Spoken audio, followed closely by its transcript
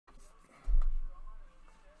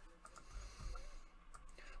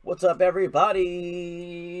What's up,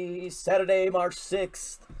 everybody? Saturday, March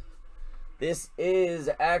 6th. This is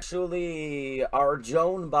actually our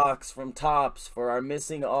Joan box from Topps for our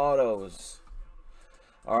missing autos.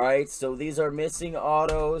 Alright, so these are missing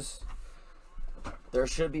autos. There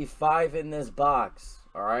should be 5 in this box.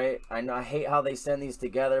 Alright, I know I hate how they send these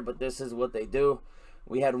together, but this is what they do.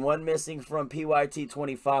 We had 1 missing from PYT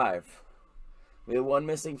 25. We had 1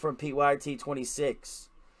 missing from PYT 26.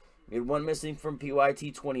 We had 1 missing from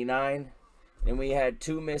PYT 29. And we had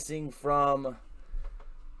 2 missing from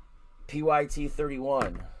PYT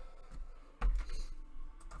 31.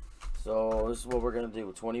 So this is what we're going to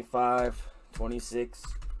do. 25, 26,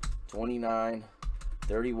 29,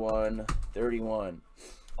 31, 31.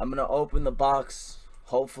 I'm going to open the box.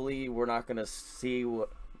 Hopefully we're not going to see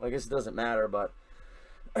what, I guess it doesn't matter, but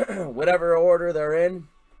whatever order they're in.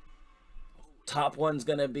 Top one's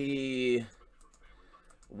going to be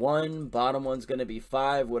 1, bottom one's going to be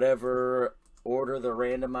 5. Whatever order the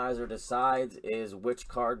randomizer decides is which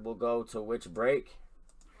card will go to which break.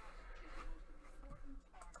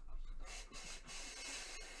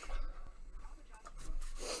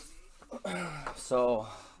 So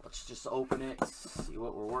let's just open it, see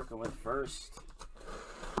what we're working with first.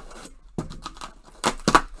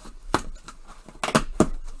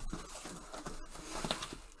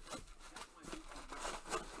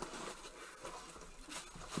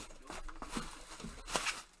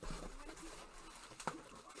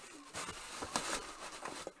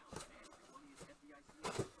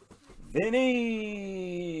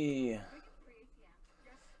 Vinny!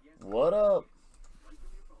 What up?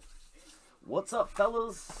 What's up,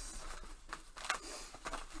 fellas?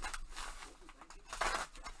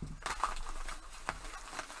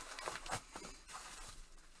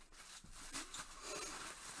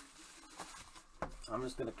 I'm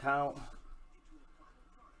just gonna count.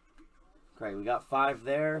 Okay, we got 5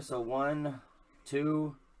 there, so 1,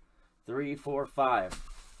 2, 3, 4, 5.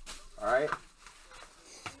 Alright.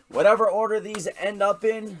 Whatever order these end up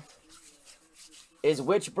in is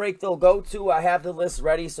which break they'll go to. I have the list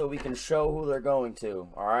ready so we can show who they're going to.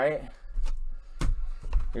 Alright.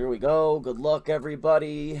 Here we go. Good luck,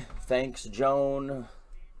 everybody. Thanks, Joan.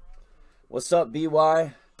 What's up,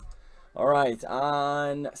 BY? Alright,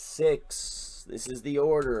 on 6. This is the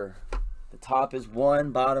order. The top is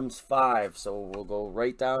 1, bottom's 5. So we'll go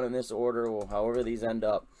right down in this order, however these end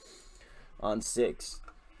up. On 6.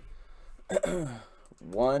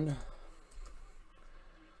 1,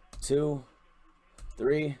 2,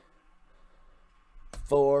 3,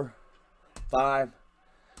 4, 5,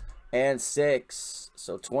 and 6.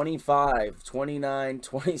 So 25, 29,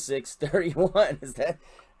 26, 31. Is that?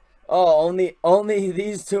 Oh, only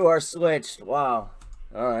these 2 are switched. Wow.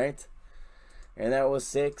 All right. And that was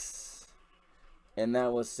 6. And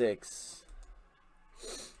that was 6.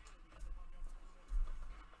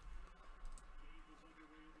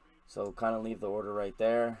 So kind of leave the order right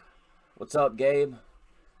there. What's up, Gabe?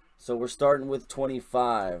 So we're starting with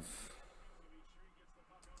 25.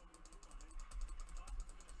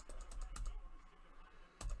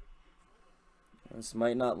 This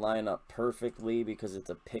might not line up perfectly because it's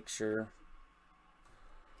a picture.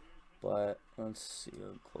 But let's see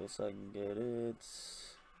how close I can get it.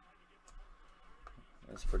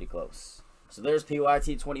 That's pretty close. So there's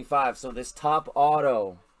PYT 25. So this top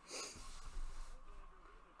auto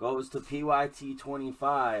goes to PYT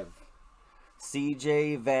 25.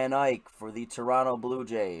 CJ Van Eyck for the Toronto Blue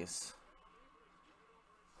Jays.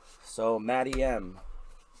 So Matty M.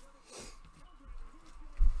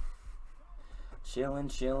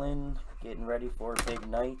 Chillin', getting ready for a big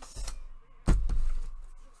night.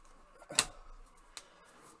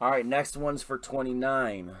 Alright, next one's for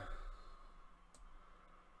 29.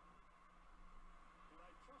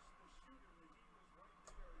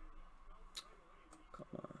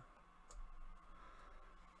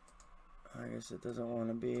 I guess it doesn't want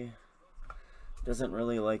to be, doesn't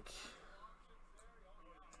really like,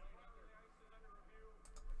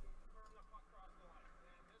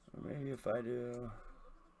 maybe if I do,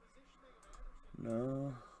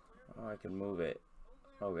 no, oh, I can move it.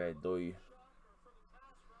 Okay, do you?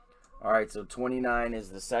 Alright, so 29 is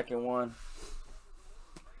the second one.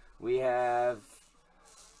 We have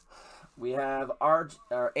our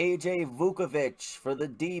AJ Vukovic for the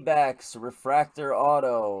D-backs refractor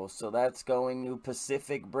auto. So that's going to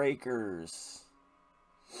Pacific Breakers.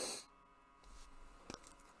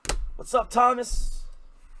 What's up, Thomas?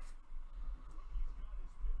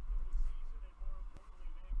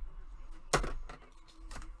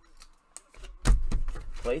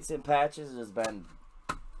 Plates and patches has been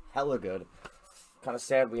hella good. Kind of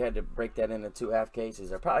sad we had to break that into 2 half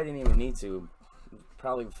cases. I probably didn't even need to.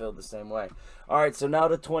 Probably filled the same way. All right, so now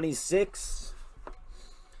to 26.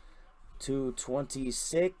 To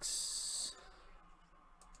 26.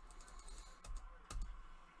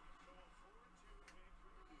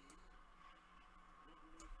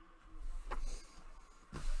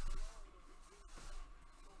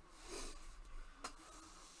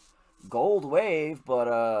 Gold wave,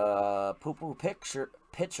 but poo-poo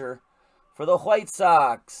pitcher for the White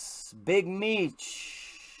Sox. Big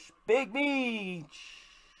Meech. Big Meech.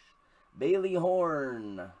 Bailey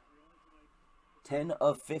Horn. 10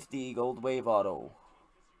 of 50 gold wave auto.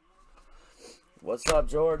 What's up,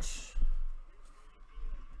 George?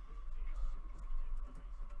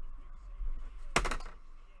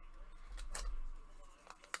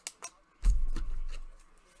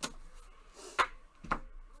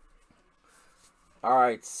 All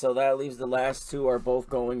right, so that leaves the last two are both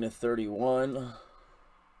going to 31.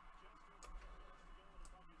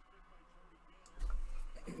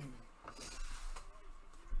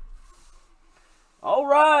 All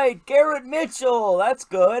right, Garrett Mitchell, that's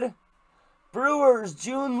good. Brewers,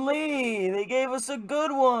 June Lee, they gave us a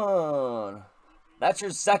good one. That's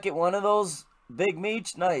your second one of those, Big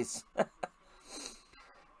Meech? Nice.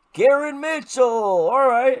 Garrett Mitchell, all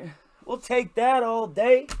right. We'll take that all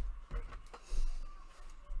day.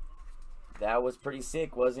 That was pretty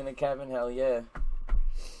sick, wasn't it, Kevin? Hell yeah.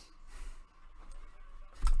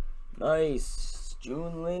 Nice.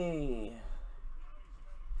 June Lee.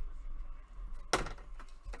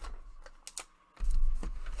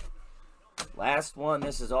 Last one.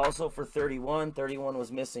 This is also for 31. 31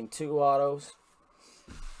 was missing 2 autos.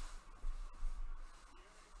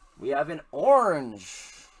 We have an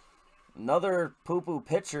orange. Another poo-poo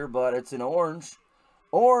pitcher, but it's an orange.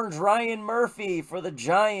 Orange Ryan Murphy for the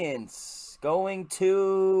Giants. Going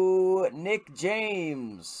to Nick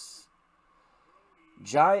James.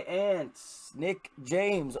 Giants. Nick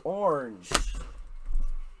James. Orange.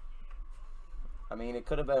 I mean, it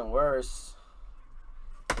could have been worse.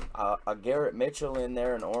 A Garrett Mitchell in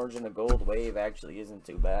there, an orange and a gold wave actually isn't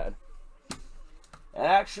too bad. It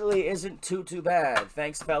actually isn't too bad.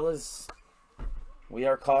 Thanks, fellas. We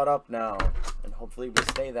are caught up now, and hopefully we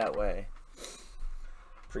stay that way.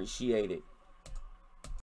 Appreciate it.